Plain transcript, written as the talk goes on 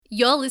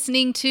You're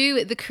listening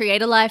to the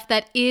Create a Life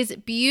That Is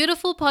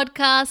Beautiful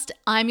podcast.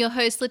 I'm your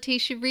host,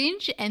 Letitia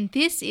Ringe, and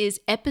this is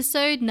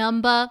episode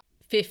number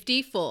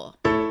 54.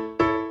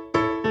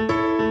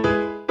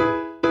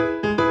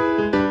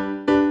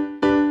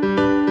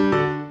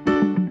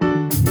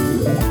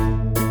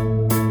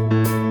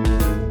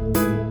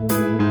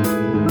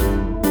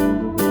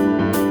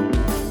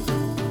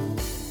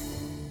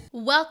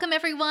 Welcome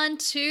everyone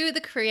to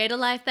the Create a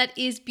Life That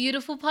Is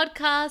Beautiful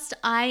podcast.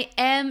 I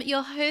am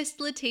your host,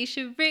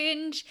 Letitia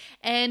Ringe,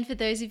 and for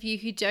those of you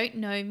who don't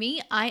know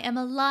me, I am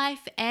a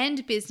life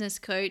and business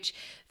coach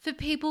for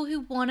people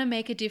who want to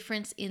make a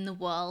difference in the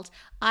world.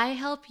 I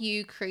help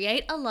you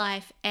create a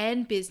life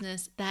and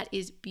business that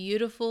is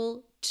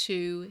beautiful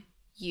to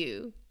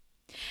you.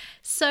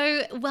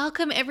 So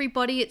welcome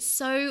everybody. It's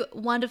so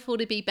wonderful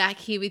to be back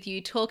here with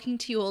you, talking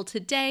to you all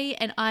today.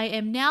 And I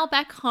am now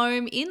back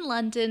home in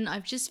London.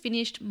 I've just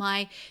finished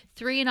my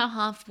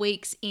 3.5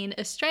 weeks in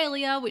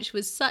Australia, which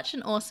was such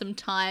an awesome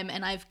time.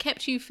 And I've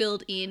kept you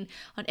filled in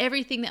on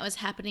everything that was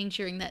happening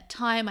during that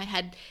time. I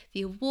had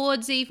the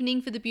awards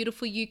evening for the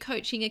Beautiful You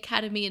Coaching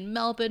Academy in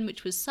Melbourne,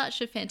 which was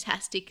such a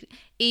fantastic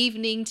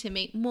evening to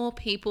meet more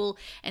people.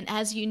 And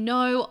as you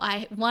know,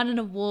 I won an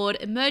award,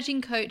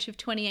 Emerging Coach of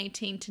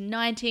 2018 to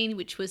 19,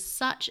 which was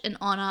such an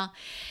honor.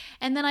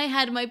 And then I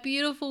had my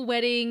beautiful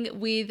wedding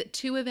with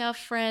two of our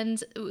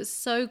friends. It was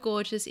so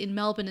gorgeous in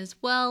Melbourne as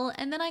well.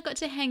 And then I got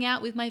to hang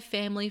out with my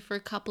family for a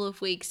couple of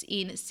weeks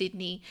in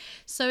Sydney.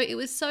 So it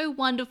was so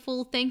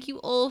wonderful. Thank you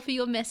all for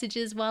your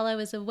messages while I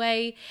was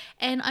away.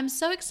 And I'm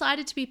so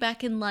excited to be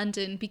back in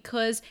London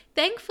because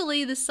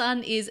thankfully the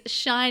sun is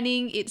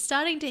shining. It's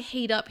starting to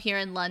heat up here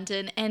in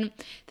London, and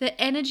the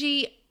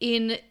energy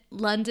in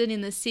London,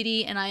 in the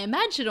city, and I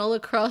imagine all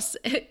across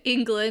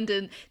England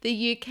and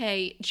the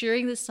UK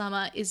during the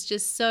summer is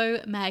just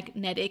so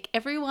magnetic.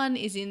 Everyone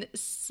is in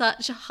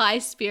such high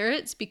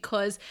spirits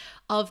because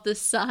of the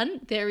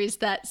sun. There is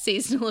that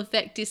seasonal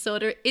affect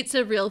disorder. It's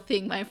a real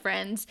thing, my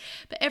friends.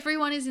 But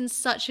everyone is in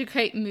such a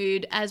great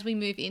mood as we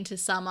move into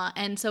summer.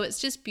 And so it's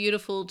just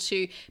beautiful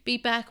to be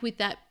back with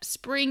that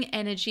spring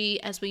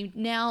energy as we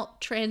now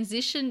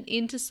transition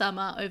into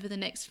summer over the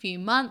next few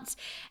months.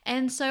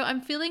 And so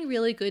I'm feeling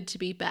really good to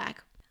be back.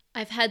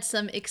 I've had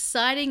some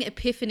exciting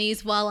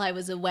epiphanies while I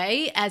was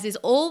away, as is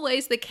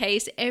always the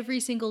case every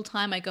single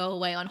time I go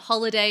away on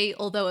holiday,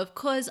 although of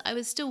course I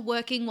was still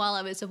working while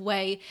I was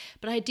away,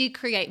 but I did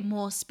create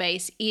more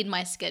space in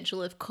my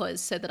schedule, of course,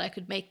 so that I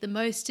could make the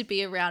most to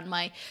be around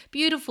my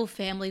beautiful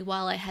family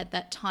while I had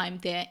that time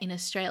there in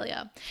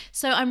Australia.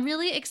 So I'm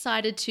really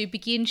excited to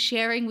begin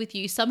sharing with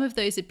you some of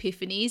those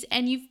epiphanies,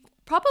 and you've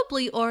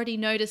probably already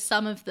noticed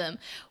some of them.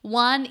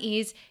 One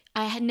is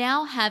I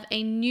now have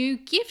a new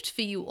gift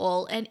for you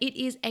all, and it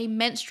is a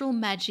menstrual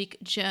magic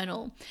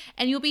journal.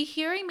 And you'll be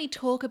hearing me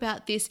talk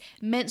about this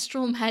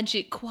menstrual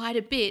magic quite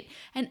a bit.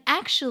 And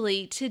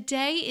actually,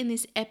 today in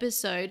this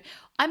episode,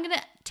 I'm going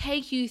to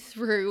take you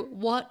through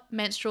what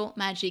menstrual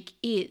magic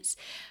is.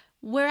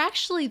 We're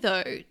actually,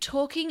 though,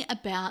 talking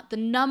about the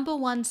number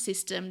one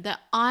system that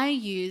I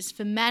use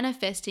for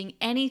manifesting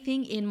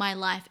anything in my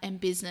life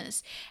and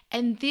business.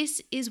 And this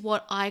is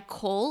what I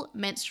call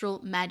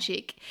menstrual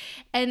magic.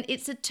 And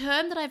it's a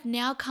term that I've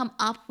now come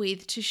up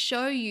with to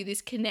show you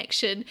this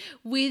connection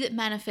with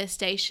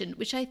manifestation,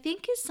 which I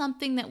think is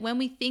something that when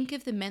we think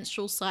of the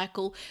menstrual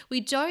cycle,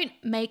 we don't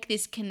make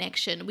this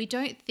connection. We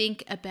don't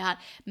think about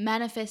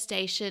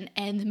manifestation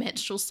and the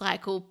menstrual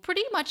cycle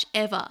pretty much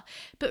ever.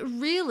 But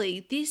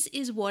really, this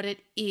is what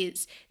it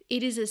is.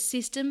 It is a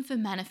system for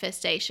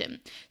manifestation.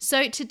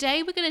 So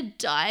today we're going to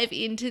dive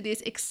into this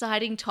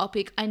exciting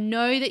topic. I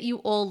know that you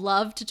all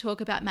love to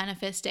talk about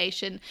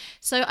manifestation.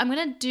 So I'm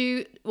going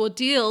to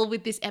deal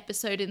with this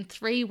episode in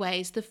 3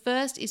 ways. The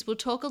first is we'll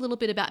talk a little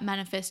bit about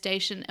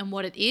manifestation and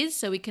what it is,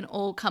 so we can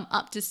all come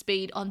up to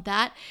speed on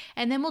that.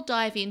 And then we'll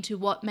dive into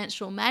what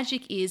menstrual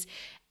magic is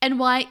and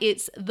why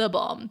it's the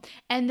bomb.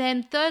 And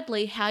then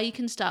thirdly, how you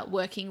can start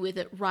working with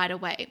it right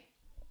away.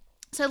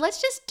 So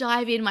let's just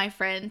dive in, my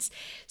friends.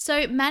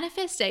 So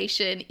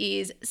manifestation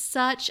is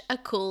such a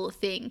cool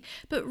thing,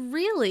 but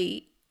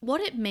really what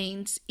it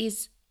means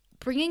is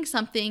bringing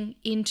something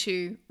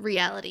into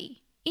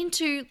reality,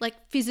 into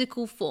like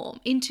physical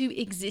form, into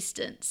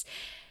existence.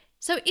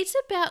 So it's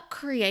about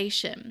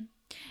creation.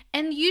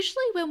 And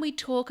usually when we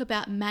talk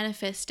about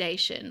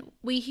manifestation,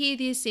 we hear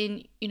this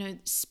in,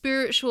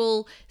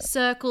 spiritual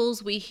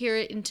circles. We hear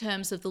it in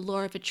terms of the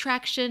law of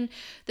attraction.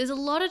 There's a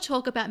lot of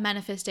talk about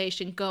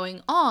manifestation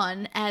going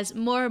on as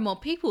more and more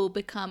people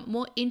become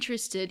more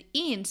interested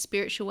in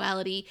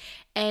spirituality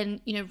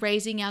and,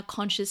 raising our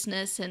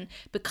consciousness and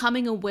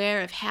becoming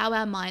aware of how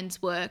our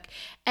minds work.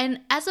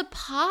 And as a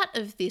part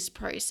of this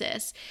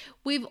process,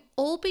 we've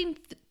all been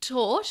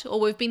taught, or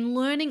we've been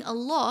learning a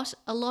lot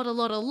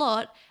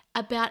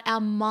about our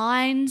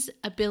mind's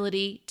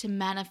ability to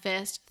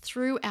manifest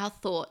through our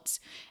thoughts.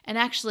 And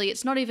actually,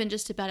 it's not even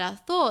just about our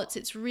thoughts,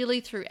 it's really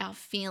through our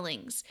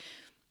feelings.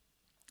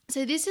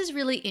 So this is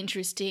really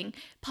interesting.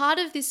 Part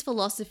of this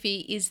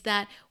philosophy is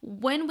that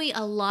when we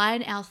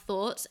align our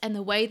thoughts and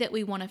the way that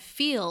we want to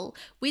feel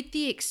with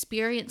the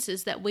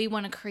experiences that we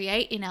want to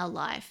create in our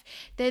life,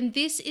 then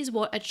this is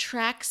what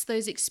attracts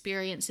those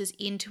experiences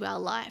into our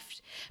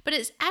life. But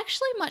it's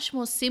actually much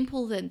more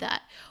simple than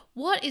that.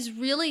 What is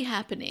really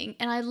happening,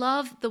 and I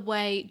love the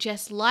way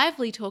Jess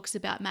Lively talks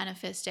about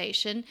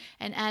manifestation,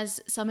 and as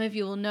some of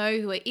you will know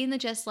who are in the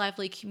Jess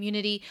Lively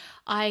community,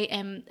 I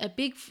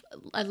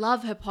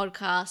love her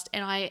podcast,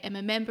 and I am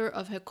a member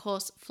of her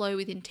course Flow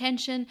with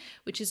Intention,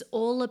 which is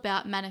all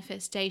about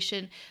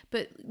manifestation,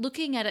 but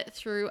looking at it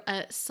through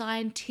a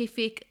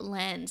scientific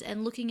lens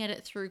and looking at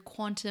it through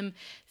quantum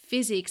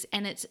physics,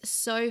 and it's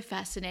so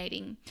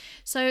fascinating.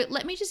 So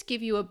let me just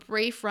give you a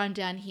brief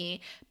rundown here.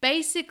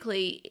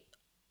 Basically,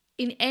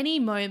 in any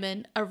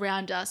moment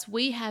around us,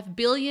 we have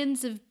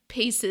billions of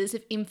pieces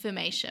of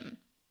information.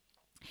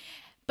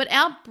 But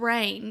our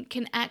brain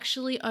can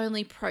actually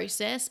only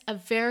process a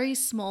very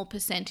small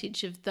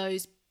percentage of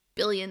those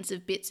billions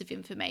of bits of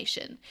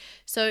information.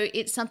 So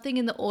it's something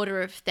in the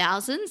order of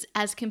thousands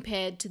as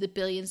compared to the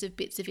billions of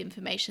bits of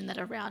information that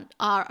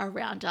are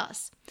around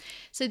us.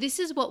 So this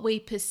is what we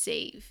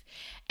perceive.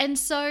 And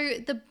so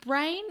the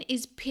brain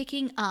is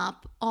picking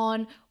up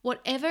on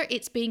whatever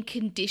it's being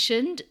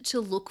conditioned to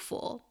look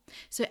for.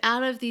 So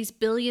out of these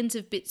billions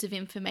of bits of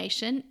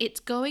information,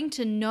 it's going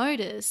to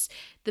notice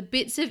the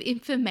bits of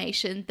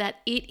information that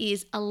it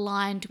is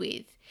aligned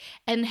with.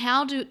 And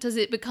how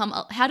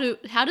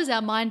does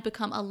our mind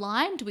become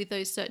aligned with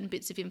those certain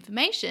bits of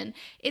information?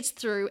 It's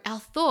through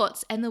our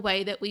thoughts and the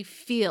way that we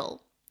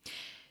feel.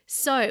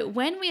 So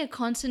when we are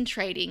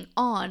concentrating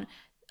on,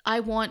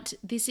 I want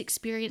this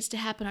experience to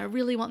happen, I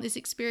really want this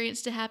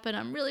experience to happen,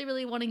 I'm really,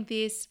 really wanting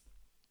this.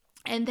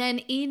 And then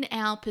in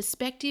our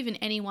perspective in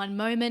any one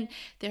moment,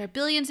 there are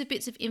billions of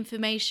bits of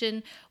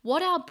information.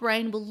 What our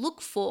brain will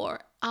look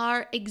for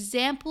are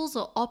examples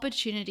or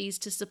opportunities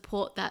to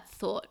support that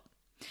thought.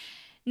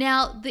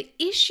 Now, the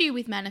issue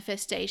with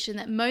manifestation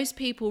that most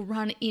people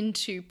run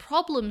into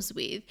problems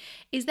with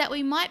is that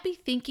we might be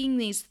thinking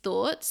these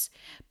thoughts,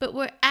 but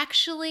we're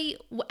actually,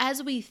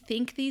 as we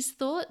think these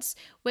thoughts,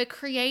 we're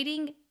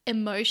creating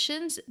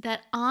emotions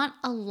that aren't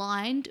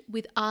aligned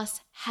with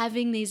us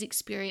having these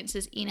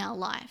experiences in our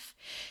life.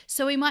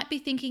 So we might be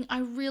thinking, I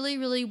really,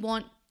 really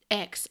want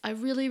X. I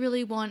really,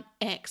 really want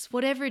X.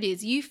 Whatever it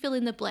is, you fill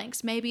in the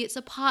blanks. Maybe it's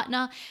a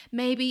partner.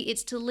 Maybe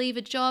it's to leave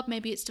a job.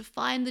 Maybe it's to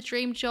find the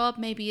dream job.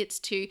 Maybe it's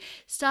to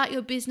start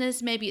your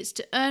business. Maybe it's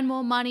to earn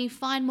more money,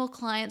 find more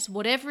clients.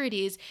 Whatever it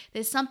is,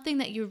 there's something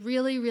that you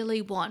really,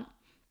 really want.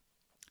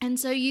 And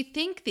so you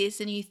think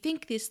this and you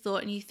think this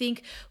thought and you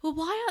think, well,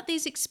 why aren't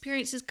these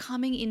experiences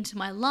coming into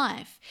my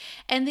life?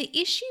 And the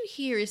issue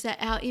here is that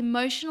our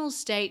emotional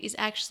state is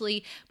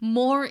actually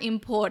more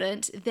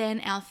important than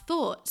our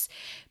thoughts,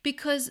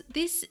 because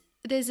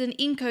there's an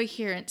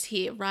incoherence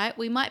here, right?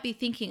 We might be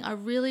thinking, I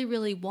really,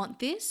 really want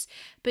this,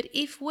 but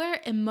if we're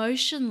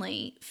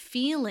emotionally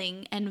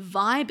feeling and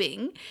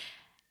vibing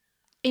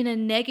in a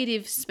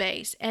negative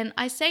space, and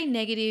I say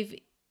negative,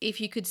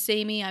 if you could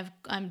see me,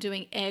 I'm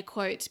doing air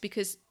quotes,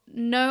 because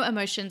no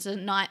emotions are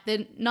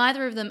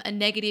neither of them are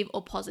negative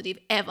or positive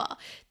ever.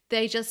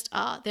 They just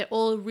are. They're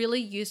all really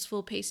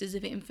useful pieces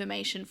of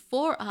information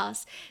for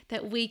us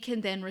that we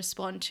can then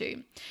respond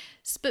to.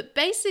 But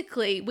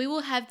basically, we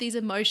will have these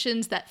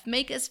emotions that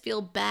make us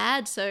feel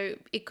bad. So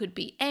it could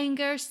be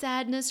anger,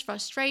 sadness,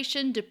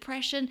 frustration,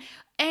 depression,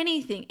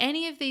 anything,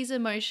 any of these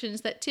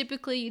emotions that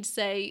typically you'd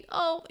say,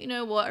 oh, you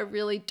know what, I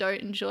really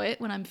don't enjoy it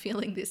when I'm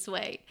feeling this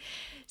way.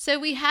 So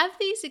we have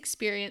these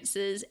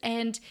experiences,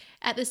 and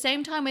at the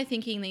same time we're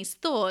thinking these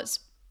thoughts.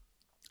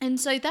 And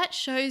so that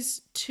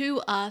shows to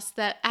us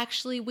that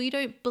actually we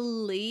don't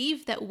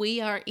believe that we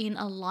are in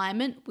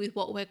alignment with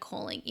what we're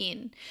calling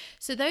in.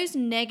 So those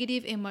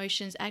negative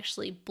emotions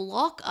actually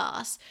block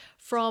us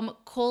from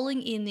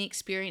calling in the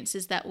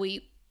experiences that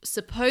we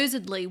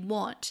supposedly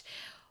want.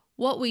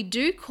 What we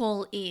do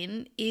call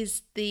in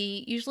is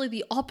usually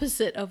the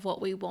opposite of what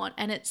we want,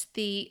 and it's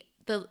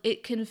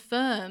it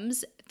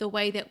confirms the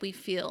way that we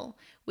feel,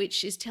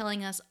 which is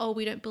telling us, oh,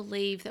 we don't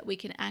believe that we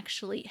can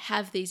actually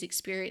have these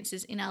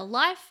experiences in our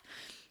life.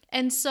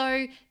 And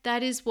so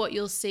that is what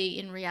you'll see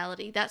in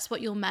reality. That's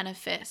what you'll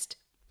manifest.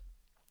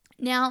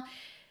 Now,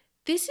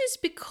 this is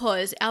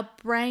because our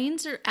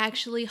brains are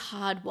actually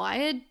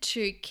hardwired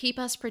to keep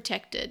us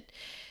protected.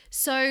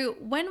 So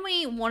when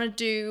we want to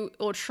do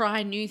or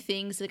try new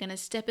things, they're going to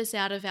step us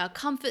out of our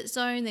comfort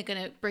zone. They're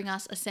going to bring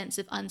us a sense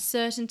of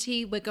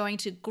uncertainty. We're going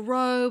to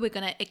grow. We're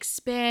going to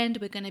expand.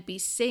 We're going to be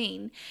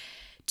seen.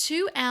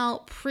 To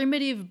our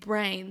primitive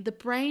brain, the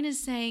brain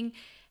is saying,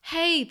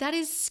 hey, that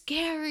is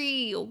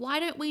scary. Why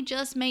don't we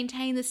just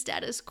maintain the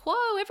status quo?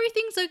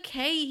 Everything's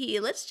okay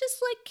here. Let's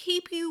just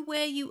keep you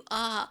where you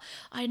are.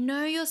 I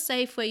know you're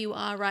safe where you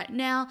are right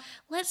now.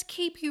 Let's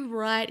keep you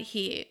right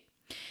here.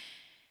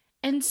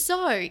 And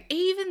so,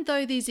 even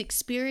though these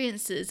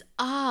experiences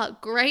are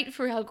great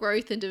for our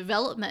growth and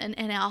development,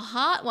 and our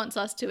heart wants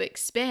us to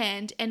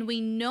expand, and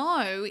we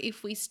know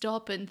if we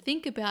stop and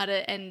think about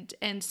it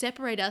and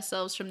separate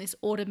ourselves from this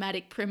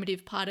automatic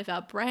primitive part of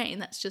our brain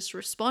that's just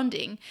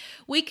responding,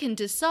 we can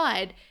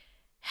decide,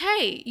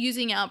 hey,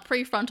 using our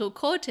prefrontal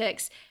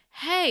cortex,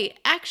 hey,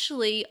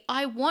 actually,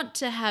 I want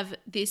to have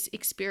this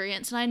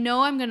experience, and I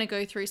know I'm going to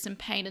go through some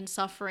pain and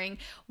suffering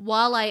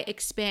while I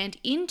expand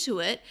into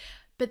it.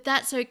 But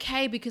that's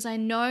okay, because I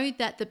know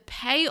that the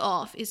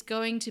payoff is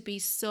going to be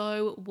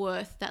so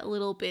worth that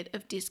little bit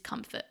of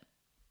discomfort.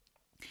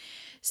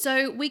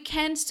 So we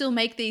can still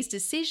make these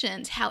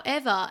decisions.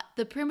 However,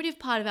 the primitive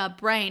part of our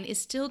brain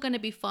is still going to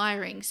be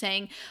firing,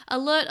 saying,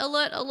 alert,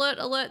 alert, alert,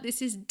 alert,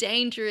 this is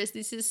dangerous.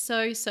 This is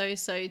so, so,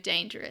 so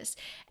dangerous.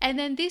 And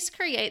then this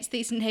creates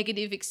these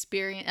negative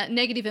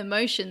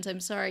emotions,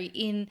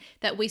 in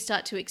that we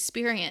start to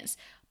experience.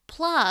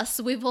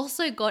 Plus, we've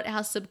also got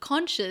our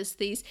subconscious,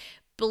 these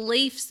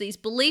belief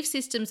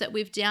systems that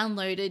we've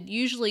downloaded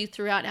usually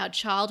throughout our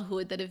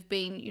childhood that have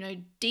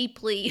been,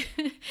 deeply,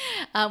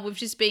 we've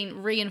just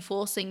been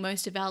reinforcing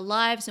most of our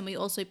lives. And we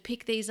also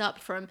pick these up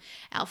from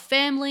our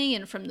family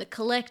and from the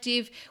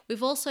collective.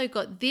 We've also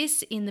got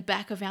this in the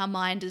back of our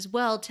mind as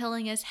well,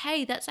 telling us,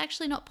 hey, that's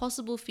actually not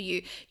possible for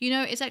you.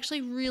 It's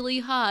actually really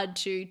hard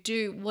to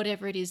do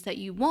whatever it is that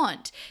you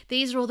want.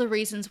 These are all the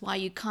reasons why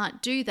you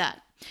can't do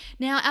that.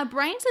 Now, our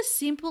brains are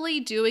simply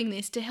doing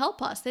this to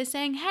help us. They're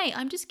saying, hey,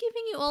 I'm just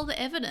giving you all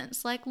the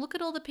evidence. Like, look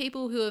at all the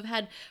people who have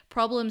had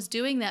problems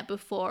doing that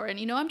before. And,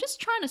 I'm just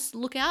trying to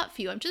look out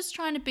for you. I'm just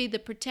trying to be the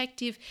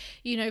protective,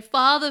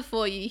 father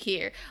for you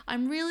here.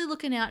 I'm really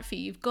looking out for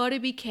you. You've got to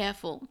be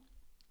careful.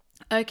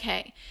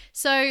 Okay,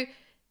 so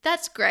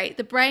that's great.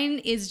 The brain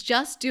is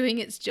just doing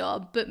its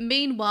job. But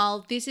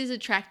meanwhile, this is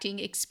attracting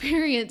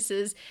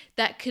experiences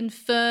that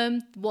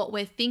confirm what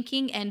we're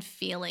thinking and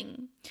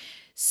feeling.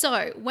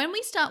 So when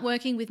we start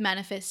working with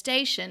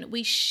manifestation,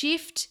 we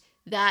shift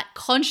that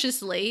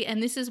consciously,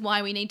 and this is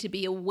why we need to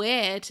be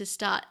aware to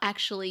start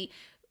actually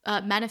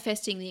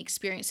manifesting the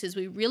experiences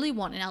we really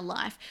want in our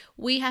life.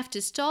 We have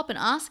to stop and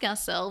ask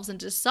ourselves and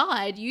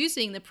decide,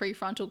 using the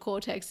prefrontal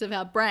cortex of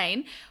our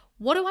brain,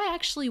 what do I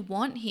actually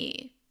want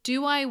here?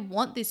 Do I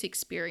want this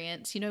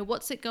experience?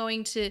 What's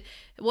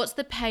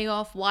the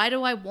payoff? Why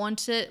do I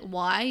want it?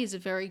 Why is a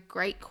very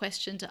great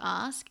question to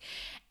ask.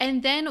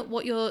 And then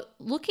what you're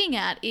looking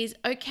at is,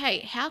 okay,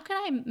 how can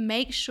I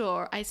make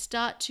sure I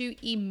start to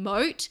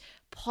emote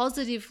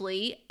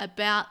positively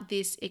about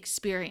this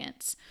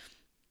experience?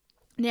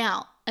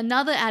 Now,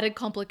 another added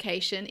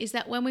complication is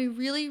that when we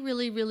really,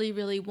 really, really,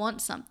 really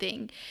want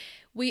something,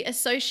 we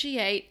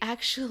associate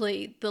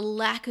actually the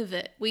lack of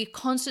it. We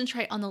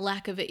concentrate on the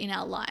lack of it in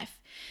our life.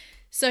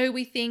 So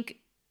we think,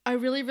 I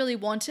really, really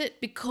want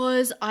it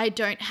because I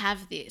don't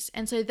have this.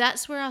 And so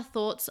that's where our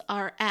thoughts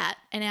are at,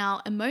 and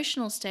our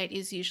emotional state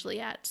is usually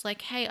at. It's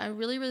like, hey, I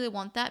really, really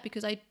want that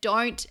because I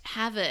don't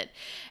have it.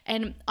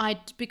 And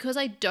because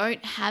I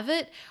don't have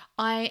it,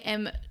 I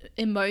am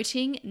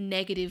emoting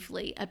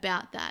negatively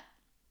about that.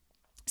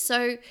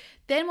 So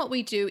then what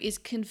we do is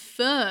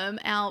confirm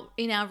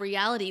in our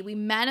reality. We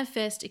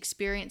manifest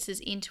experiences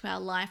into our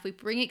life. We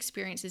bring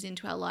experiences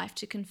into our life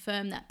to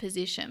confirm that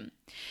position.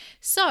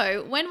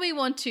 So when we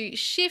want to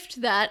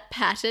shift that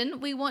pattern,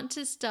 we want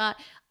to start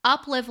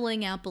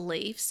up-leveling our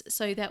beliefs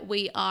so that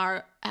we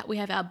have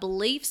our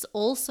beliefs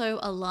also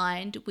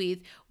aligned with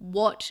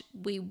what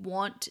we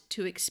want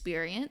to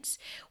experience.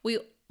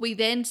 We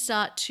then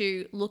start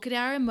to look at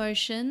our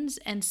emotions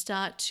and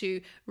start to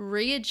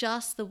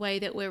readjust the way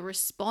that we're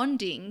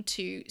responding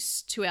to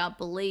our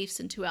beliefs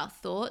and to our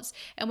thoughts.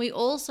 And we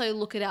also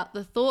look at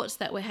the thoughts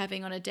that we're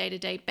having on a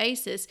day-to-day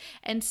basis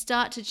and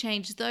start to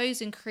change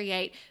those and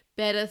create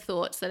better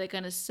thoughts that are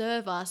going to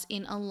serve us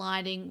in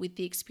aligning with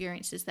the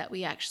experiences that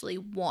we actually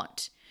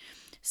want.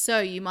 So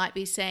you might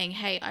be saying,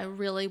 hey, I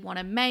really want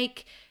to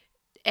make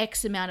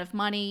X amount of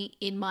money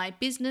in my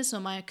business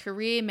or my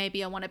career.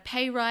 Maybe I want a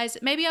pay rise.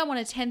 Maybe I want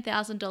a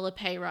 $10,000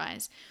 pay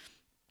rise.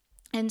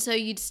 And so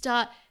you'd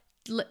start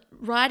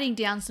writing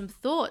down some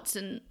thoughts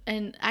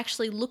and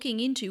actually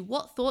looking into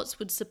what thoughts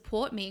would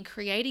support me in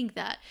creating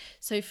that.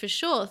 So for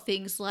sure,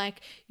 things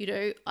like,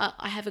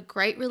 I have a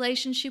great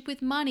relationship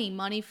with money.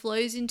 Money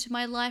flows into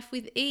my life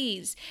with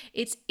ease.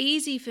 It's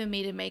easy for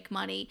me to make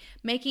money.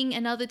 Making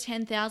another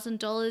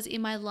 $10,000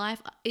 in my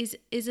life is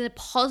a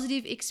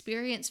positive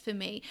experience for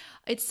me.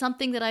 It's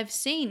something that I've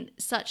seen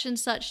such and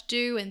such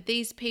do, and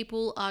these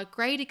people are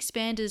great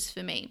expanders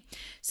for me.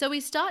 So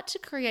we start to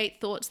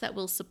create thoughts that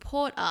will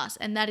support us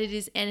and that it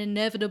is an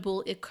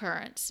inevitable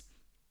occurrence.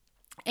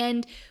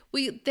 And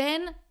we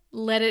then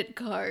let it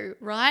go,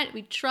 right?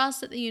 We trust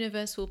that the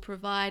universe will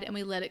provide and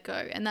we let it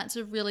go. And that's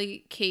a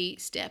really key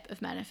step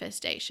of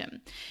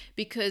manifestation,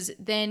 because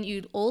then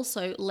you'd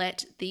also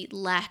let the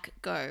lack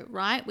go,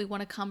 right? We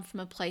want to come from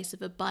a place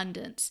of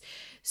abundance.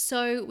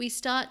 So we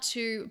start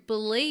to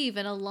believe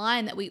and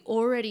align that we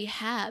already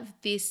have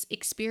this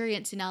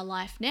experience in our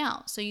life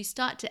now. So you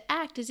start to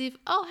act as if,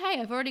 oh, hey,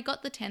 I've already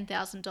got the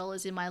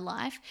 $10,000 in my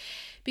life,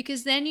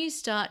 because then you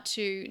start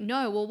to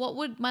know, well, what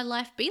would my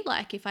life be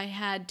like if I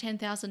had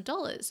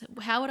 $10,000?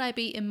 How would I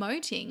be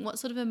emoting? What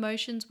sort of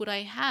emotions would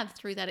I have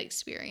through that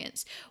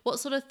experience? What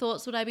sort of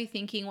thoughts would I be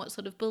thinking? What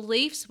sort of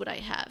beliefs would I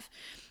have?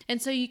 And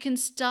so you can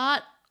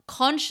start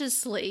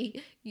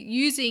consciously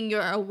using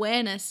your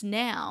awareness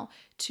now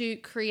to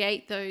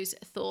create those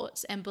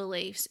thoughts and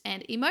beliefs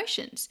and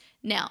emotions.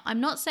 Now, I'm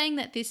not saying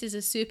that this is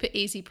a super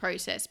easy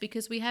process,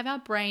 because we have our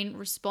brain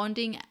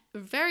responding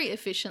very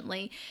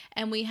efficiently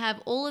and we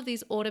have all of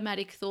these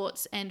automatic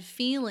thoughts and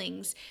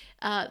feelings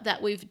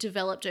that we've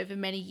developed over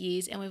many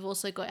years, and we've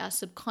also got our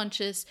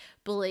subconscious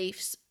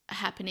beliefs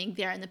happening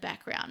there in the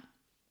background.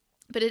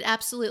 But it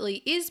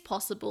absolutely is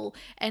possible.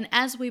 And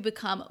as we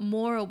become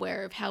more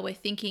aware of how we're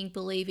thinking,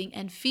 believing,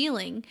 and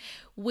feeling,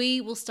 we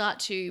will start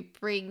to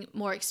bring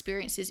more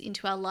experiences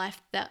into our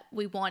life that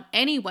we want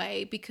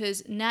anyway,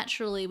 because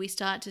naturally we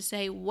start to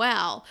say,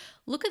 wow,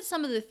 look at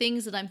some of the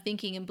things that I'm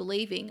thinking and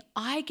believing.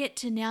 I get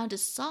to now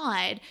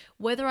decide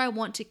whether I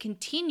want to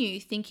continue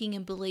thinking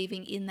and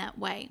believing in that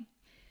way.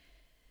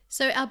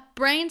 So our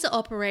brains are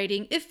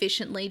operating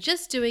efficiently,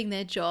 just doing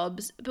their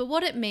jobs. But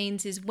what it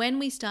means is when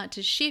we start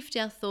to shift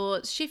our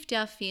thoughts, shift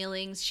our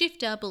feelings,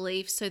 shift our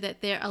beliefs so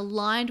that they're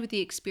aligned with the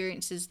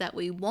experiences that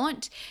we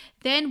want,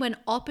 then when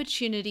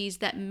opportunities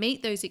that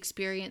meet those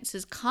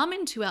experiences come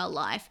into our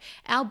life,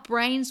 our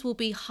brains will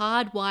be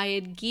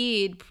hardwired,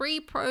 geared,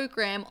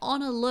 pre-programmed,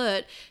 on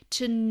alert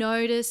to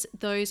notice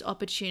those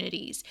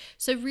opportunities.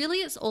 So really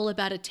it's all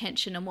about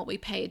attention and what we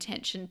pay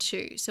attention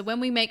to. So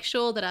when we make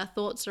sure that our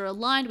thoughts are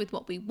aligned with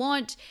what we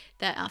want,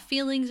 that our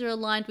feelings are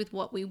aligned with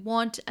what we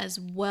want as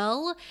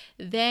well,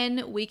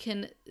 then we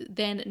can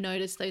then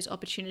notice those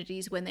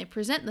opportunities when they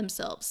present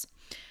themselves.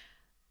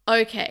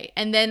 Okay,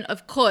 and then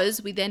of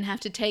course we then have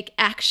to take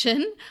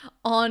action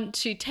on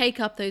to take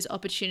up those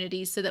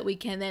opportunities so that we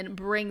can then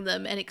bring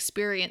them and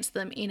experience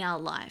them in our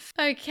life.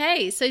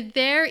 Okay, so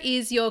there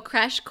is your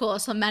crash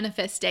course on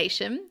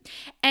manifestation.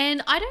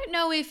 And I don't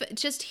know if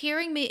just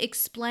hearing me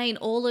explain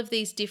all of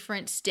these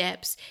different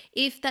steps,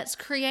 if that's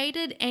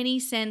created any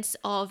sense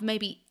of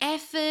maybe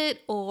effort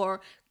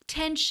or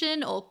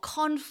tension or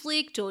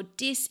conflict or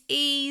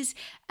dis-ease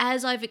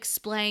as I've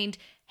explained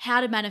how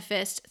to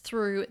manifest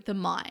through the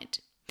mind.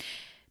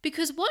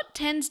 Because what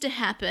tends to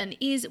happen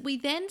is we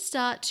then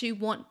start to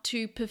want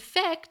to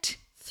perfect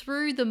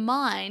through the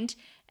mind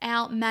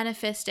our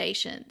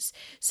manifestations.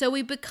 So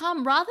we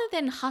become, rather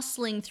than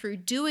hustling through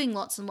doing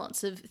lots and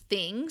lots of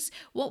things,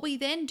 what we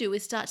then do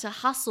is start to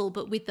hustle,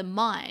 but with the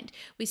mind.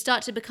 We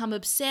start to become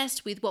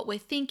obsessed with what we're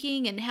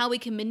thinking and how we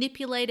can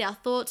manipulate our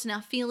thoughts and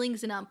our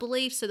feelings and our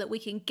beliefs so that we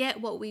can get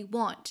what we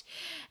want.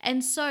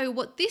 And so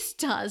what this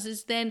does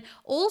is then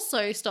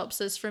also stops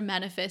us from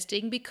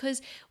manifesting,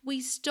 because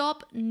we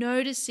stop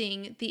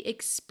noticing the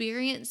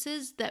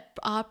experiences that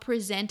are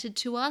presented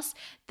to us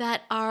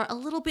that are a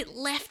little bit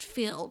left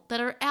field, that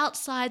are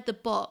outside the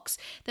box,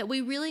 that we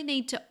really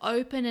need to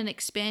open and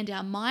expand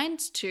our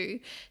minds to,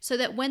 so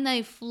that when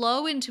they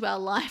flow into our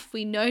life,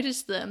 we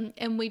notice them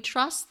and we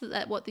trust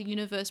that what the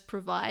universe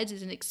provides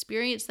is an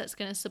experience that's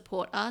going to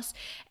support us,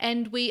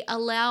 and we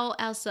allow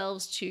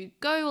ourselves to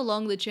go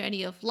along the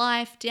journey of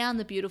life, down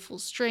the beautiful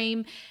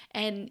stream,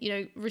 and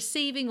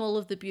receiving all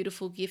of the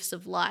beautiful gifts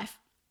of life.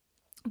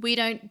 We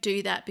don't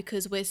do that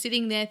because we're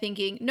sitting there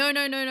thinking, no,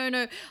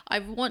 I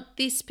want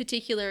this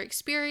particular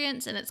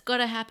experience and it's got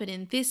to happen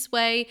in this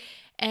way.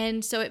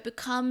 And so it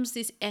becomes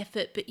this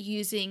effort, but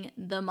using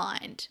the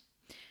mind.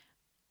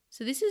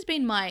 So this has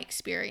been my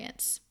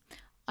experience.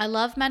 I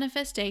love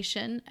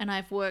manifestation and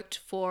I've worked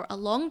for a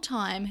long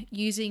time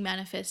using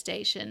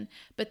manifestation,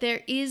 but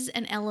there is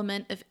an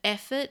element of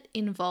effort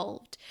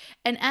involved.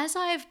 And as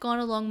I've gone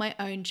along my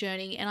own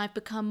journey and I've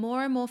become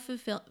more and more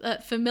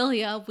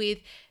familiar with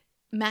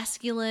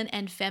masculine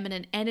and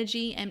feminine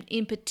energy, and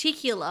in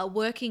particular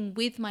working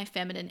with my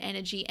feminine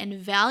energy and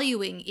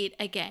valuing it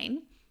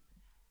again,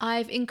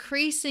 I've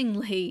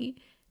increasingly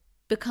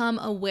become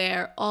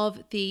aware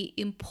of the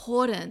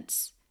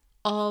importance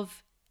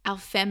of our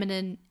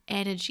feminine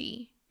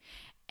energy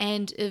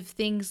and of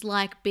things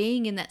like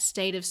being in that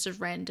state of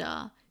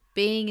surrender,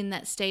 being in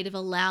that state of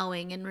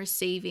allowing and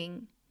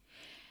receiving.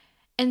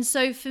 And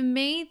so for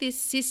me, this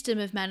system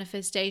of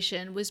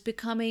manifestation was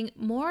becoming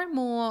more and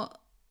more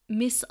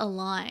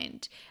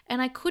misaligned,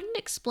 and I couldn't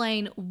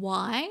explain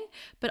why,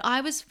 but I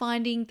was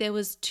finding there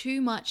was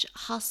too much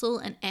hustle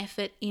and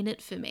effort in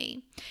it for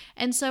me.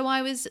 And so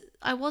I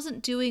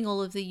wasn't doing all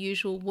of the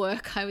usual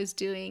work I was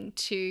doing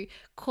to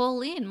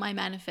call in my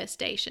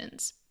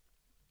manifestations.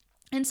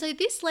 And so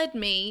this led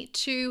me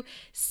to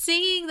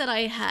seeing that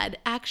I had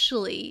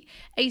actually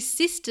a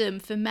system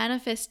for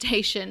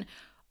manifestation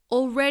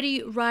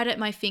already right at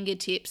my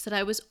fingertips that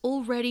I was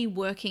already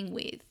working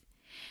with.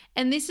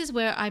 And this is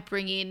where I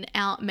bring in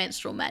our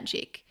menstrual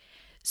magic.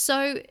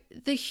 So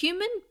the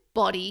human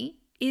body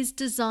is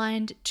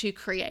designed to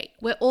create.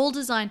 We're all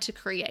designed to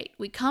create.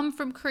 We come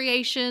from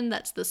creation,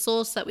 that's the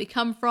source that we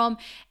come from,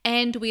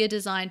 and we are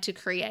designed to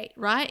create,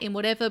 right? In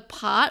whatever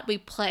part we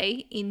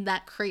play in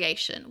that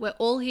creation. We're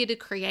all here to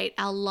create.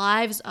 Our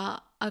lives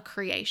are a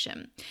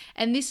creation.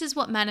 And this is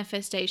what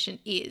manifestation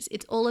is.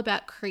 It's all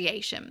about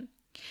creation.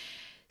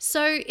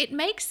 So it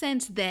makes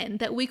sense then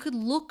that we could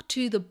look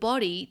to the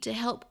body to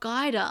help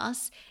guide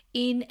us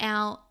in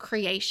our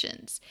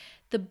creations.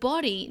 The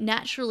body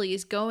naturally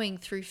is going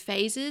through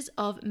phases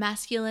of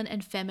masculine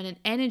and feminine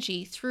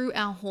energy through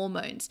our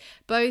hormones.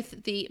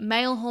 Both the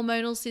male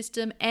hormonal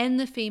system and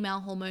the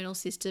female hormonal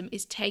system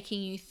is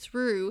taking you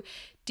through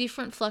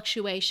different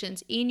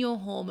fluctuations in your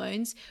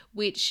hormones,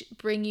 which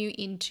bring you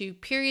into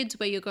periods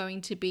where you're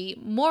going to be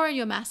more in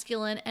your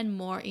masculine and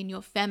more in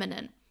your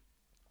feminine,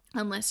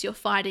 unless you're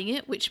fighting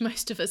it, which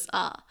most of us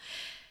are.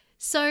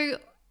 So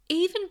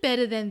even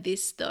better than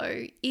this,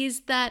 though,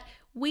 is that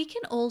we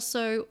can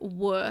also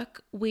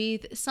work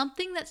with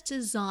something that's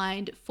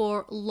designed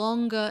for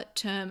longer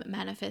term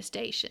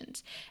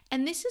manifestations.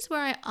 And this is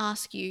where I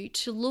ask you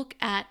to look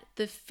at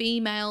the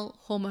female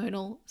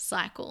hormonal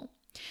cycle.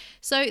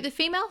 So the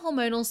female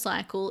hormonal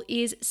cycle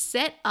is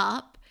set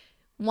up,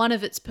 one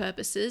of its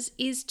purposes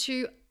is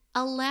to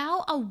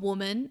allow a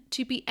woman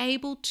to be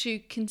able to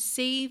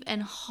conceive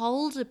and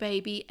hold a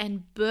baby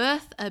and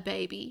birth a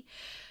baby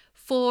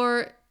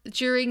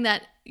during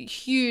that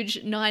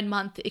huge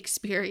 9-month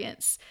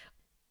experience.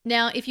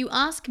 Now, if you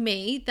ask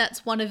me,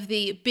 that's one of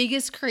the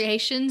biggest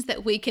creations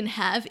that we can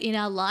have in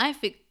our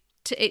life.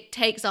 It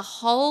takes a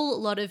whole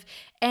lot of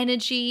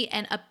energy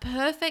and a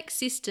perfect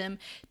system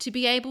to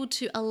be able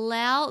to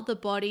allow the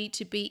body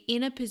to be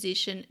in a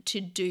position to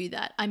do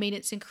that. I mean,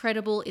 it's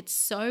incredible. It's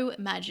so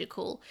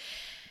magical.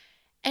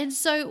 And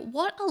so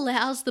what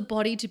allows the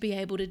body to be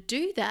able to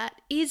do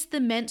that is the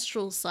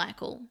menstrual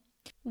cycle,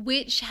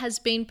 which has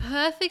been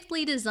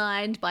perfectly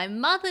designed by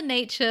Mother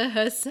Nature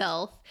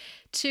herself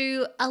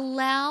to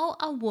allow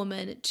a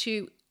woman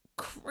to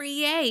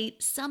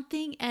create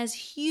something as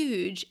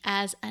huge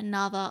as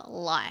another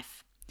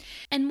life.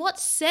 And what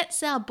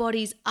sets our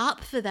bodies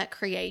up for that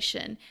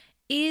creation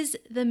is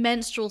the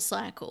menstrual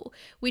cycle,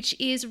 which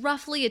is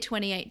roughly a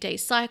 28-day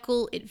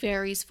cycle. It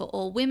varies for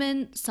all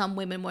women. Some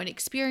women won't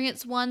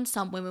experience one.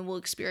 Some women will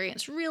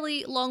experience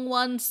really long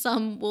ones.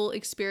 Some will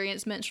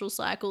experience menstrual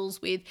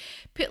cycles with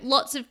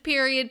lots of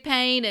period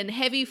pain and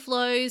heavy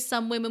flows.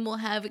 Some women will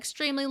have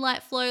extremely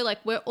light flow. Like,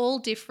 we're all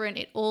different.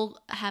 It all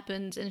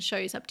happens and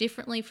shows up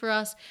differently for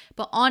us.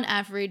 But on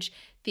average,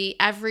 the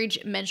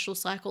average menstrual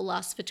cycle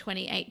lasts for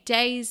 28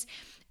 days.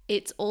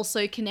 It's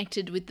also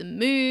connected with the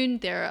moon.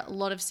 There are a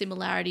lot of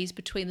similarities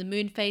between the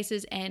moon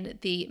phases and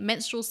the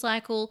menstrual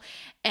cycle,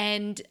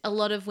 and a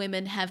lot of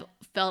women have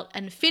felt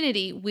an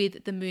affinity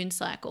with the moon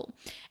cycle.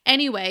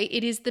 Anyway,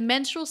 it is the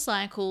menstrual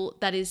cycle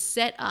that is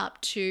set up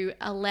to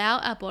allow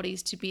our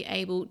bodies to be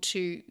able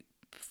to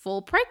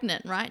fall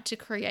pregnant, right? To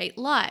create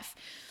life.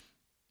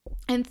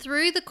 And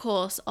through the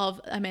course of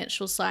a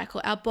menstrual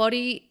cycle,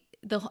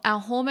 our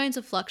hormones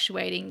are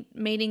fluctuating,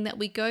 meaning that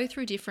we go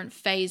through different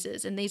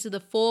phases, and these are the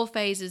 4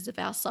 phases of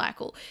our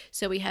cycle.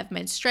 So we have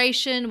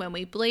menstruation, when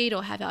we bleed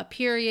or have our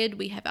period.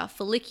 We have our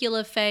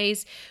follicular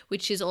phase,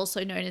 which is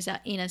also known as our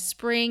inner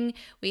spring.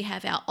 We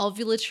have our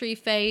ovulatory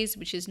phase,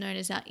 which is known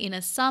as our inner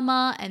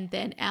summer, and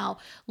then our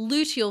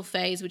luteal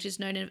phase, which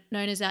is known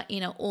as our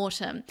inner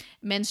autumn.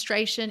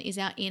 Menstruation is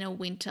our inner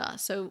winter.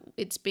 So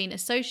it's been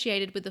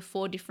associated with the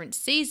 4 different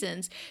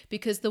seasons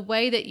because the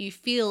way that you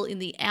feel in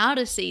the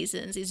outer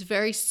seasons is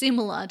very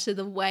similar to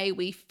the way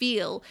we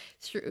feel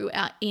through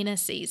our inner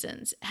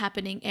seasons,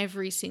 happening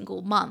every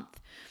single month.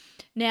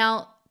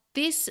 Now,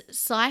 this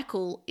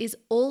cycle is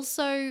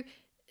also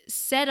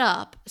set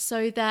up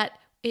so that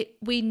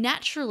we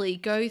naturally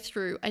go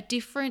through a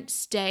different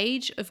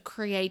stage of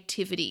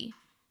creativity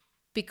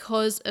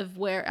because of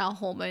where our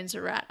hormones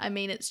are at. I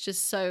mean, it's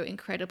just so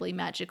incredibly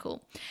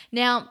magical.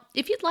 Now,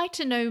 if you'd like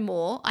to know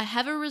more, I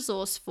have a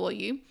resource for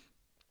you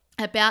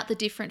about the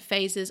different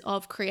phases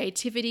of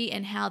creativity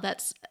and how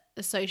that's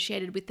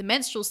associated with the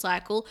menstrual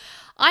cycle.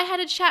 I had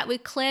a chat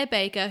with Claire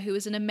Baker, who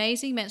is an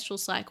amazing menstrual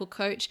cycle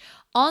coach,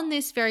 on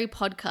this very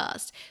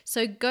podcast.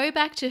 So go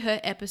back to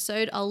her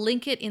episode. I'll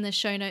link it in the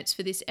show notes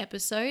for this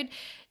episode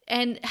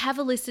and have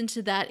a listen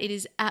to that. It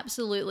is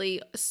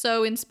absolutely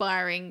so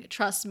inspiring.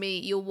 Trust me,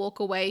 you'll walk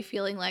away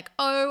feeling like,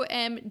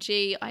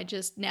 OMG,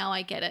 now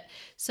I get it.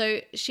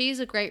 So she's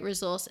a great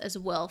resource as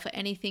well for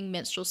anything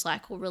menstrual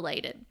cycle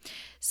related.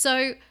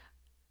 So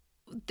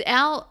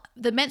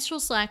the menstrual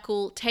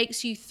cycle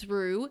takes you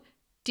through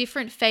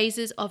different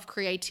phases of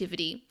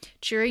creativity.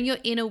 During your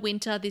inner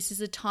winter, this is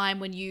a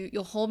time when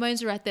your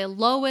hormones are at their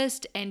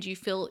lowest and you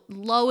feel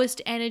lowest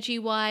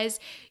energy-wise.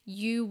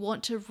 You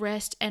want to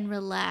rest and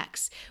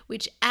relax,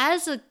 which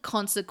as a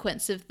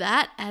consequence of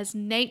that, as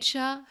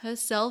nature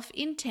herself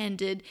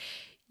intended,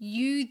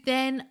 you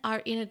then are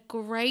in a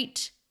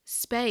great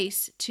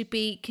space to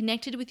be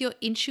connected with your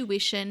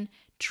intuition,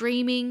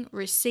 dreaming,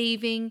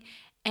 receiving,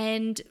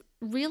 and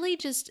really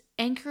just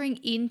anchoring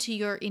into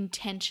your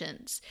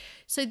intentions.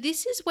 So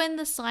this is when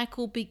the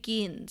cycle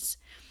begins.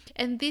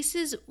 And this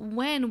is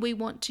when we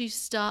want to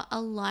start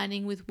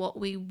aligning with what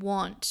we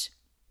want.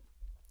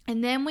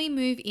 And then we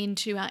move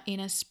into our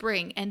inner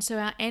spring. And so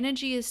our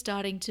energy is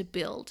starting to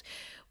build.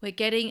 We're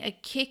getting a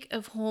kick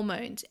of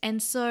hormones.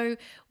 And so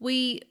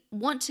we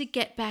want to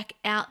get back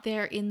out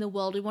there in the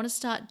world. We want to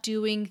start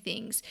doing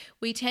things.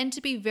 We tend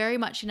to be very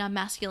much in our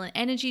masculine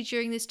energy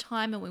during this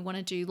time, and we want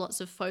to do lots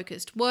of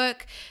focused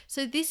work.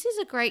 So this is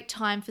a great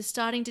time for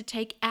starting to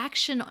take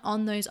action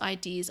on those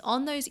ideas,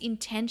 on those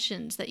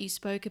intentions that you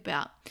spoke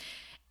about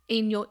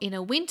in your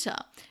inner winter,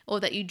 or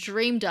that you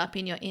dreamed up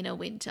in your inner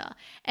winter.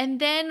 And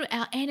then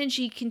our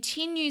energy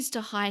continues to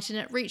heighten.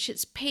 It reaches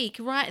its peak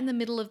right in the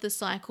middle of the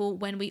cycle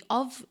when we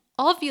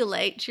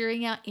ovulate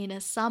during our inner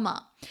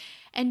summer.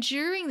 And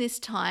during this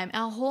time,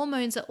 our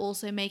hormones are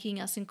also making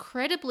us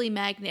incredibly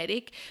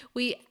magnetic.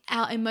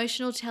 Our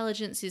emotional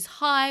intelligence is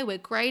high. We're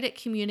great at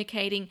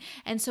communicating.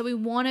 And so we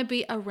want to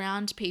be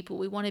around people.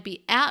 We want to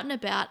be out and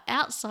about,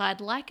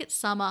 outside, like it's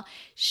summer,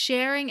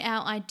 sharing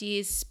our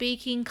ideas,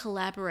 speaking,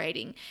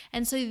 collaborating.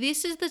 And so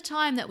this is the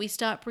time that we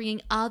start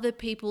bringing other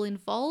people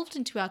involved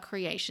into our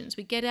creations.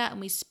 We get out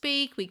and we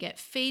speak, we get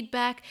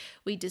feedback,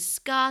 we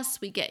discuss,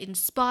 we get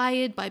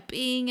inspired by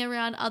being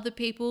around other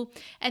people.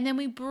 And then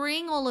we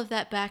bring all of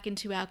that back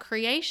into our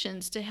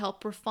creations to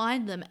help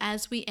refine them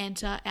as we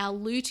enter our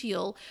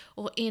luteal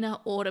or inner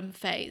autumn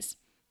phase.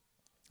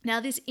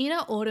 Now, this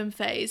inner autumn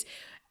phase,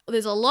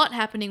 there's a lot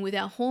happening with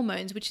our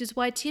hormones, which is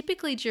why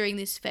typically during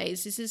this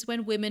phase, this is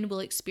when women will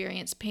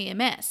experience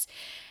PMS.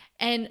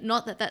 And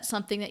not that that's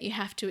something that you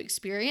have to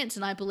experience,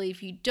 and I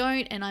believe you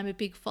don't. And I'm a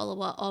big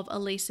follower of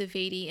Alisa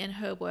Vitti and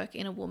her work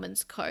in A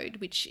Woman's Code,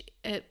 which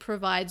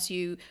provides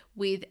you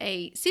with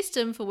a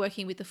system for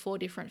working with the 4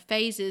 different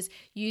phases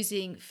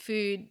using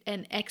food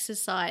and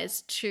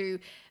exercise to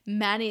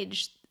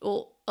manage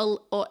or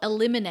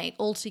eliminate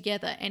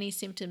altogether any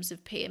symptoms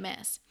of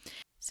PMS.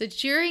 So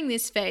during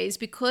this phase,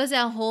 because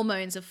our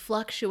hormones are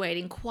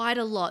fluctuating quite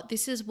a lot,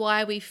 this is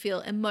why we feel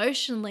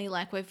emotionally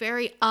like we're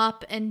very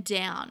up and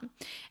down,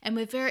 and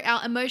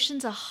our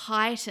emotions are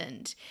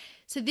heightened.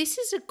 So this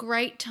is a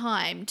great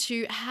time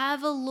to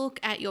have a look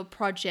at your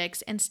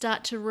projects and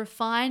start to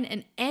refine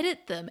and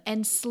edit them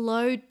and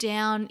slow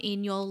down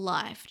in your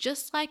life.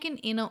 Just like in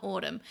inner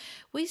autumn,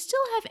 we still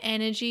have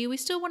energy, we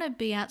still want to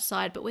be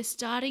outside, but we're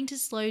starting to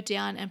slow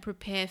down and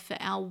prepare for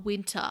our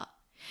winter.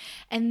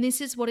 And this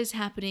is what is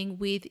happening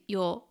with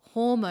your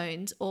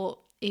hormones, or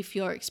if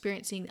you're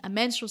experiencing a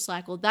menstrual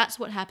cycle, that's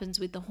what happens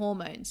with the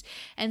hormones.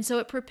 And so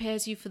it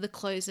prepares you for the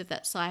close of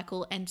that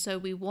cycle. And so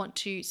we want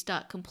to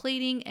start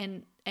completing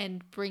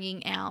and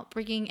bringing our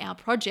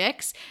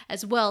projects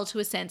as well to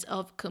a sense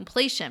of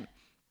completion.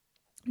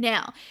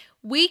 Now,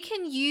 we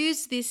can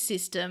use this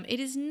system. It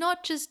is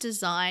not just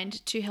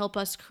designed to help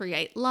us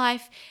create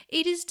life.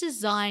 It is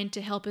designed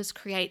to help us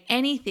create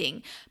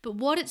anything. But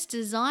what it's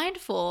designed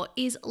for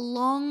is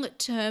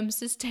long-term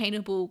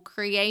sustainable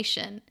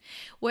creation.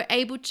 We're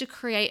able to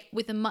create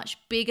with a much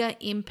bigger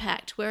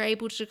impact. We're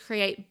able to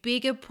create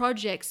bigger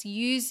projects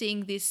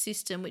using this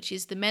system, which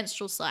is the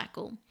menstrual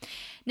cycle.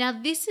 Now,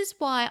 this is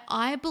why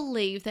I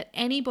believe that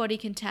anybody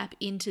can tap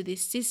into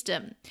this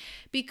system.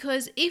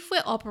 Because if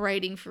we're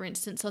operating, for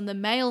instance, on the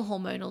male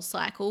hormonal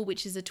cycle,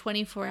 which is a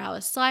 24-hour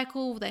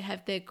cycle, they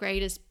have their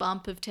greatest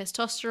bump of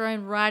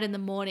testosterone right in the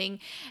morning,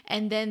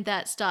 and then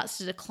that starts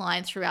to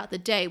decline throughout the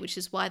day, which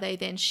is why they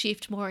then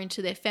shift more into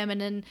their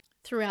feminine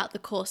throughout the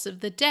course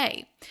of the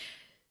day.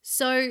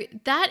 So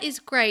that is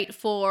great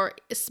for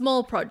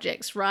small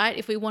projects, right?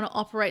 If we want to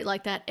operate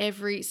like that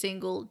every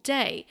single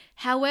day.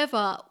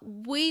 However,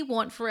 we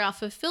want for our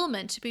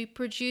fulfillment to be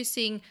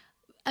producing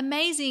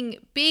amazing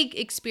big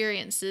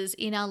experiences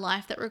in our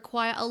life that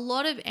require a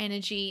lot of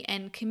energy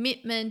and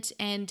commitment,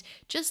 and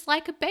just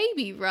like a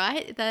baby,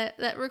 right?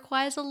 That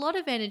requires a lot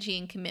of energy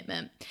and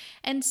commitment.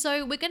 And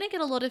so we're going to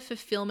get a lot of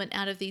fulfillment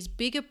out of these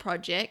bigger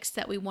projects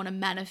that we want to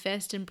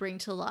manifest and bring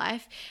to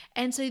life.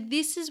 And so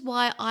this is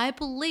why I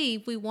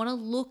believe we want to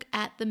look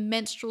at the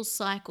menstrual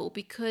cycle,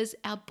 because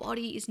our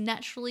body is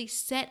naturally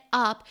set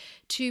up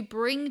to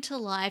bring to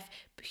life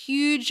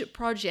huge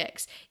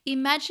projects.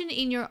 Imagine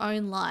in your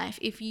own life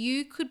if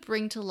you could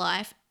bring to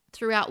life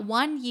throughout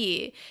 1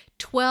 year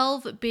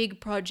 12 big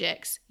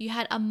projects. You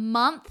had a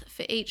month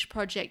for each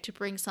project to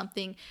bring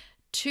something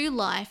to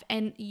life,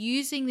 and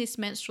using this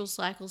menstrual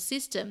cycle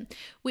system,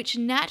 which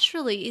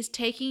naturally is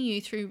taking you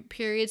through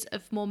periods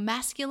of more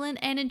masculine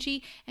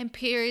energy and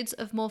periods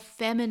of more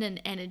feminine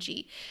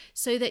energy,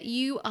 so that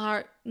you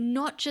are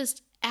not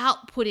just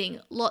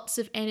outputting lots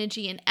of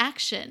energy and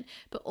action,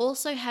 but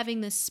also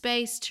having the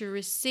space to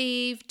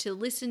receive, to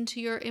listen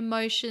to your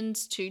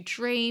emotions, to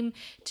dream,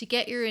 to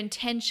get your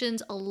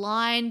intentions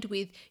aligned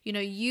with,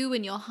 you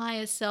and your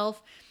higher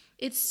self.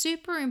 It's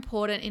super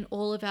important in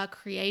all of our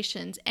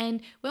creations.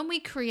 And when we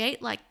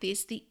create like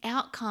this, the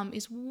outcome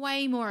is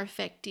way more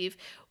effective,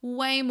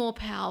 way more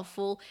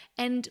powerful,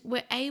 and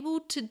we're able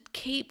to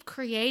keep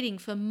creating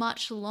for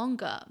much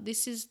longer.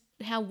 This is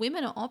how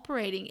women are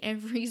operating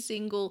every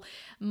single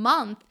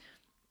month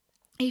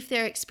if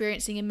they're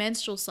experiencing a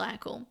menstrual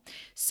cycle.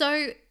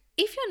 So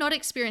if you're not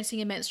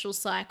experiencing a menstrual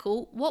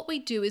cycle, what we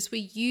do is we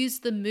use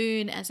the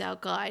moon as our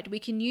guide. We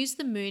can use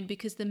the moon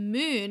because the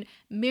moon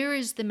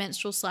mirrors the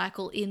menstrual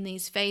cycle in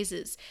these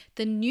phases.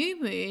 The new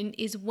moon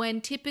is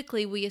when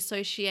typically we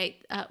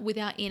associate with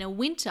our inner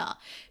winter,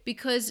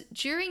 because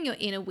during your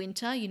inner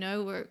winter,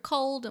 we're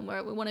cold and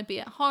we want to be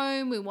at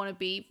home, we want to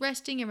be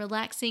resting and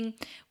relaxing.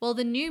 Well,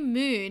 the new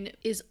moon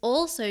is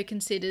also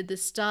considered the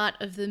start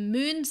of the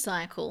moon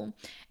cycle.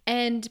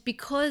 And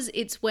because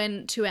it's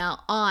when to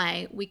our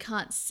eye we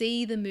can't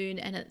see the moon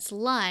and its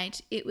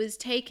light, it was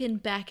taken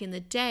back in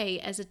the day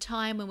as a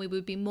time when we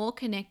would be more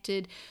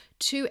connected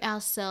to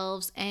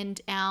ourselves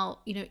and our,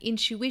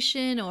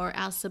 intuition or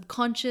our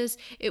subconscious.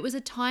 It was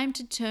a time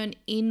to turn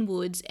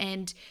inwards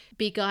and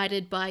be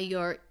guided by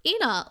your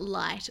inner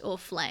light or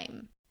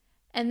flame.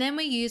 And then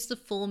we use the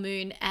full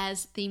moon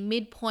as the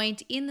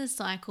midpoint in the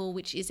cycle,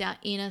 which is our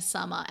inner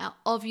summer, our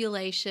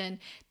ovulation.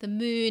 The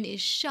moon is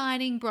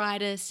shining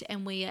brightest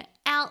and we are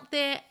out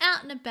there,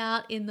 out and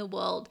about in the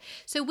world.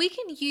 So we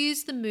can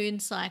use the moon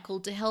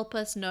cycle to help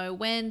us know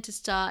when to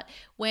start,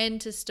 when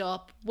to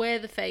stop, where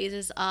the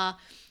phases are,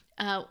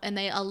 and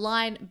they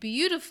align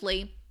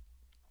beautifully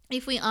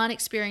if we aren't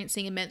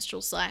experiencing a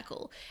menstrual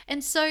cycle.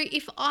 And so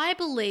if I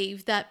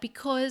believe that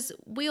because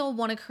we all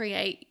want to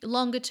create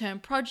longer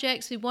term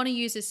projects, we want to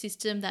use a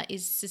system that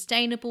is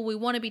sustainable, we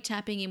want to be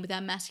tapping in with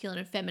our masculine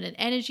and feminine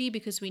energy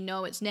because we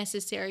know it's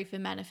necessary for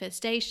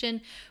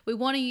manifestation, we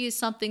want to use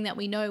something that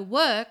we know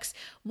works,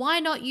 why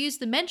not use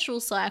the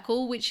menstrual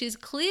cycle, which is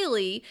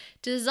clearly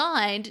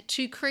designed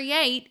to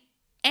create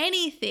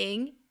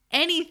anything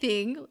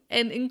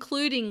and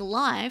including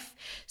life.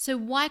 So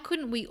why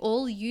couldn't we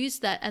all use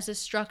that as a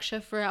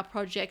structure for our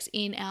projects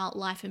in our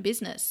life and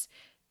business?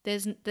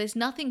 There's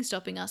nothing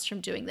stopping us from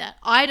doing that.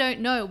 I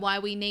don't know why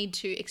we need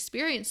to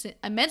experience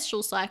a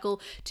menstrual cycle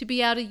to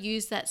be able to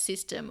use that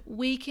system.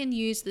 We can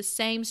use the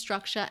same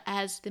structure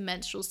as the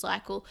menstrual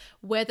cycle,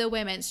 whether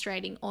we're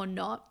menstruating or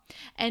not.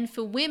 And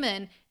for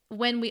women,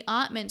 when we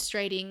aren't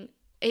menstruating,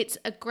 it's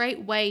a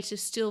great way to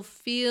still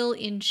feel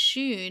in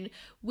tune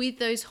with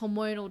those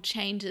hormonal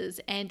changes,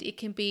 and it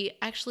can be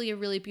actually a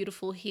really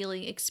beautiful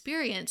healing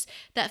experience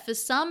that for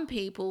some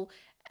people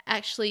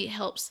actually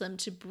helps them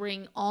to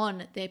bring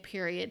on their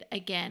period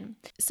again.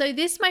 So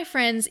this, my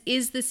friends,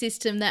 is the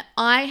system that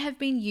I have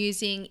been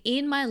using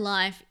in my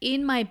life,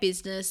 in my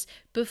business,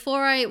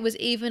 before I was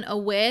even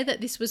aware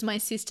that this was my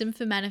system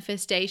for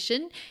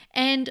manifestation.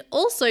 And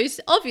also,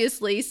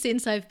 obviously,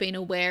 since I've been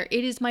aware,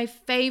 it is my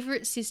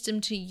favorite system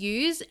to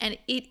use, and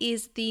it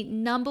is the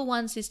number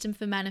one system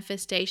for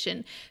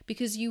manifestation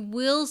because you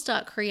will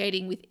start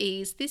creating with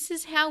ease. This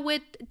is how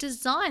we're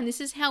designed. This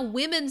is how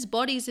women's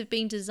bodies have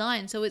been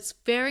designed. So it's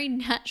very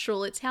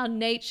natural. It's how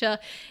nature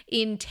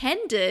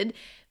intended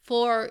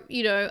for,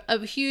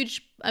 a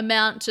huge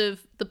amount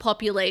of the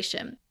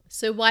population.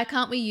 So why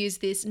can't we use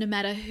this no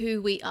matter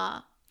who we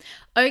are?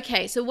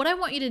 Okay, so what I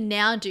want you to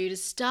now do to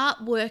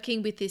start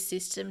working with this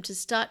system, to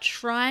start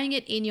trying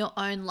it in your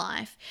own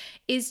life,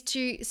 is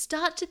to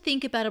start to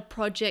think about a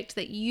project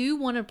that you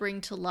want to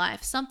bring to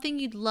life, something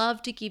you'd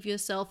love to give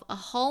yourself a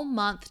whole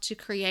month to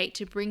create,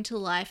 to bring to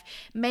life.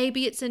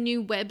 Maybe it's a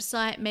new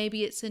website,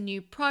 maybe it's a new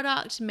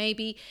product,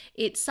 maybe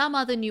it's some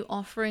other new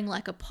offering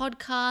like a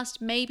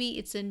podcast, maybe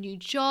it's a new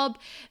job,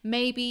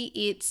 maybe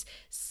it's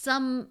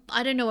a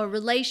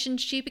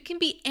relationship. It can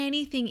be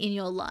anything in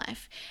your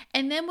life.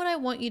 And then what I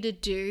want you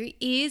to do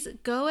is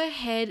go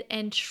ahead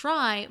and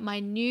try my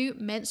new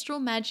Menstrual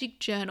Magic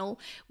Journal,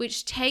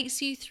 which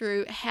takes you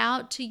through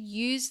how to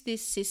use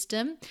this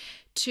system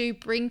to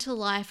bring to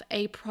life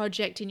a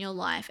project in your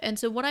life. And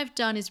so what I've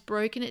done is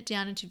broken it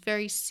down into a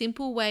very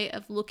simple way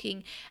of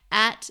looking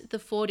at the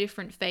 4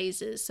 different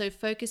phases. So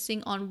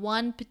focusing on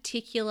one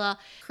particular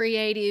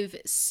creative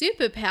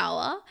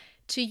superpower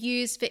to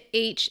use for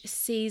each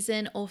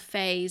season or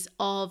phase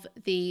of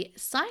the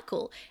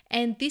cycle.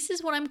 And this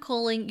is what I'm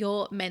calling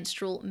your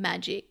menstrual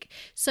magic.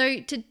 So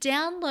to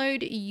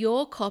download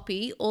your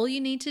copy, all you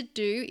need to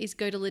do is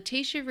go to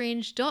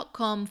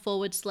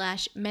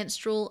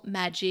letitiaringe.com/menstrual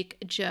magic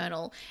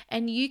journal.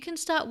 And you can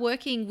start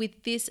working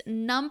with this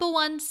number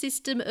one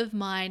system of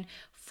mine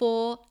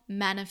for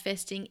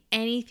manifesting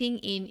anything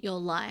in your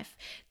life.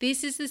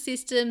 This is the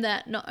system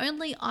that not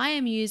only I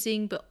am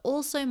using, but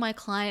also my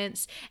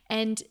clients,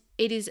 and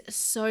it is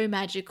so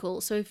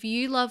magical. So if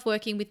you love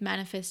working with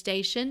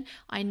manifestation,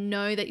 I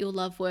know that you'll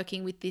love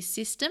working with this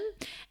system.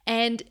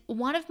 And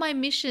one of my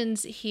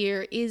missions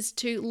here is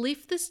to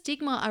lift the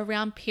stigma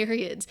around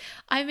periods.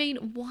 I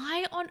mean,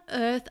 why on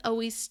earth are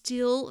we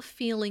still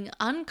feeling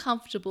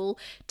uncomfortable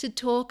to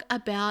talk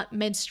about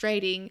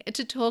menstruating,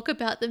 to talk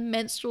about the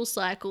menstrual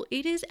cycle?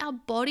 It is our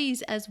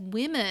bodies as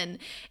women.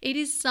 It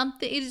is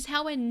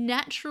how we're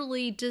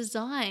naturally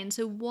designed.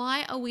 So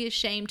why are we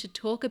ashamed to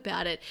talk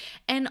about it?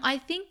 And I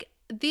think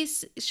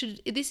this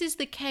is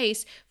the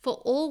case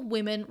for all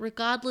women,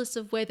 regardless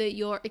of whether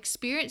you're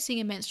experiencing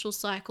a menstrual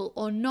cycle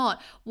or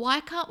not. Why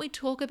can't we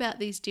talk about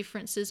these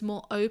differences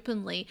more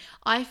openly?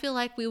 I feel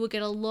like we will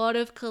get a lot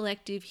of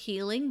collective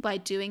healing by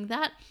doing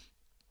that.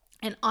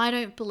 And I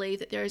don't believe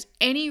that there is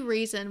any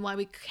reason why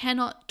we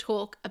cannot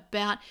talk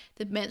about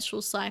the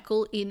menstrual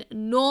cycle in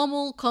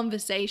normal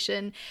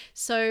conversation.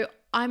 So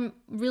I'm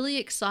really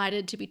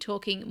excited to be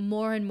talking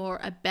more and more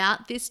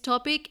about this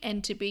topic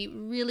and to be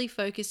really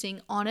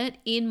focusing on it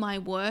in my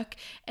work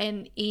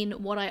and in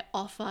what I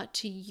offer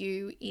to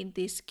you in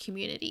this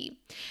community.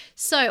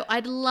 So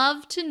I'd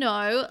love to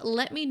know,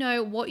 let me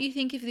know what you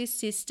think of this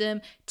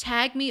system.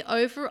 Tag me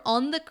over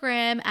on the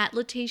gram at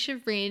Letitia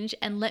Ringe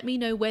and let me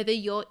know whether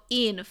you're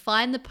in.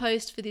 Find the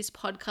post for this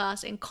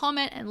podcast and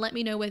comment and let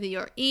me know whether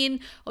you're in,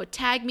 or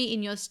tag me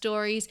in your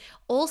stories.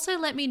 Also,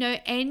 let me know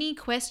any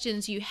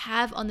questions you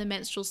have on the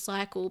menstrual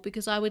cycle,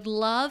 because I would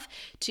love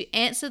to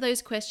answer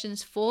those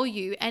questions for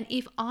you. And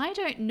if I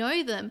don't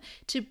know them,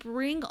 to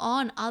bring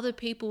on other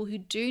people who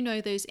do know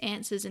those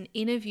answers and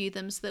interview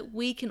them so that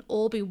we can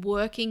all be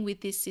working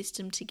with this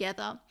system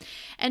together.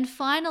 And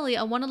finally,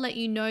 I want to let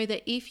you know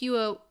that if you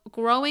are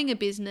growing a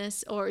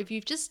business, or if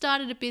you've just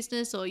started a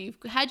business, or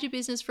you've had your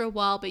business for a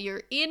while, but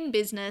you're in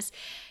business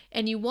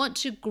and you want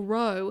to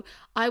grow,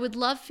 I would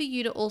love for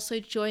you to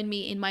also join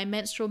me in my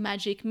Menstrual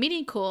Magic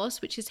mini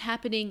course, which is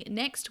happening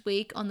next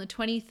week on the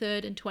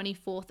 23rd and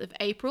 24th of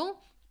April.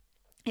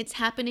 It's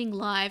happening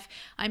live.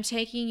 I'm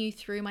taking you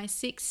through my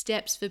 6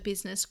 steps for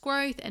business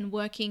growth and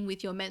working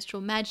with your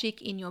menstrual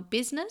magic in your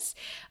business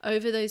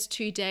over those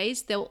 2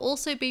 days. There will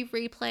also be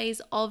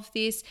replays of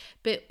this,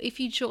 but if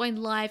you join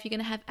live, you're going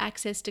to have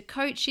access to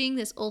coaching.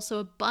 There's also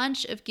a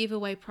bunch of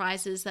giveaway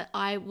prizes that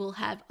I will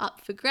have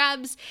up for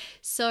grabs.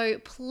 So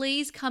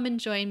please come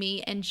and join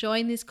me and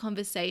join this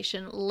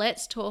conversation.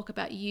 Let's talk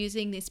about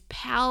using this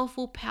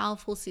powerful,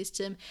 powerful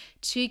system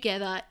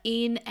together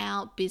in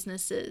our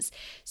businesses.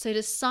 So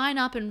to sign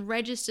up and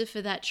register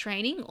for that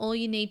training, all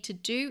you need to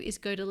do is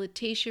go to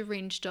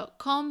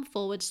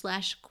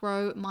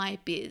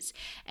letitiaringe.com/growmybiz.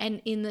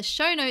 And in the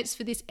show notes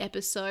for this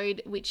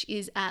episode, which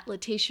is at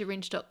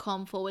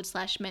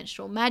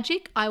letitiaringe.com/menstrual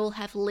magic, I will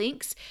have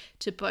links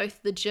to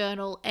both the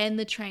journal and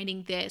the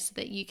training there so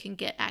that you can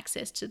get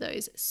access to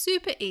those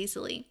super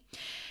easily.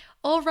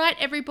 All right,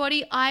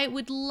 everybody, I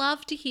would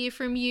love to hear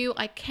from you.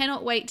 I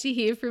cannot wait to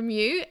hear from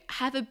you.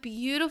 Have a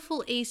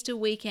beautiful Easter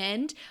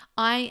weekend.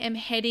 I am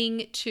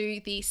heading to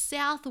the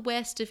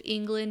southwest of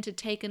England to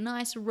take a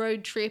nice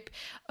road trip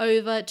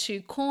over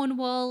to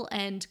Cornwall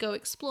and go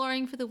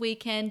exploring for the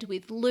weekend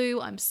with Lou.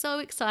 I'm so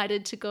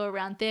excited to go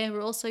around there.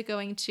 We're also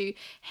going to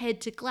head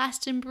to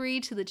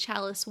Glastonbury to the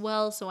Chalice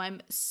Well, so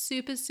I'm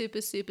super,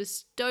 super, super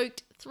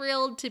stoked,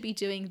 thrilled to be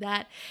doing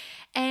that.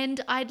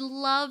 And I'd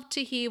love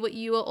to hear what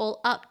you are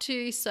all up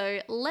to,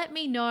 so let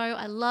me know.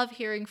 I love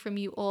hearing from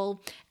you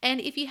all.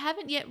 And if you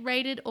haven't yet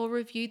rated or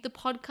reviewed the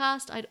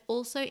podcast, I'd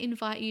also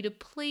invite you to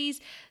please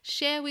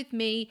share with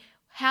me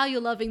how you're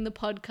loving the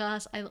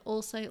podcast. I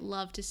also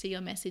love to see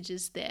your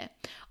messages there.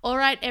 All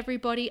right,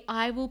 everybody,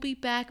 I will be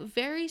back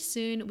very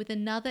soon with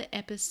another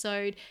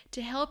episode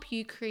to help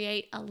you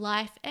create a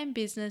life and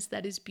business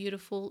that is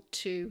beautiful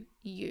to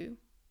you.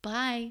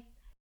 Bye.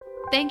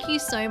 Thank you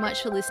so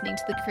much for listening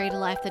to the Create a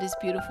Life That Is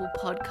Beautiful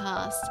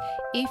podcast.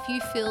 If you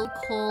feel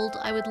called,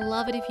 I would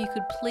love it if you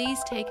could please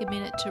take a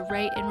minute to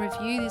rate and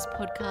review this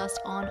podcast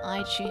on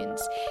iTunes.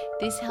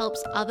 This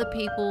helps other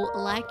people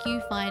like you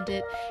find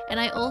it. And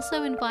I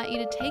also invite you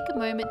to take a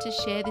moment to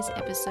share this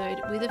episode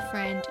with a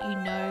friend you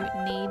know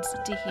needs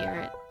to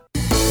hear it.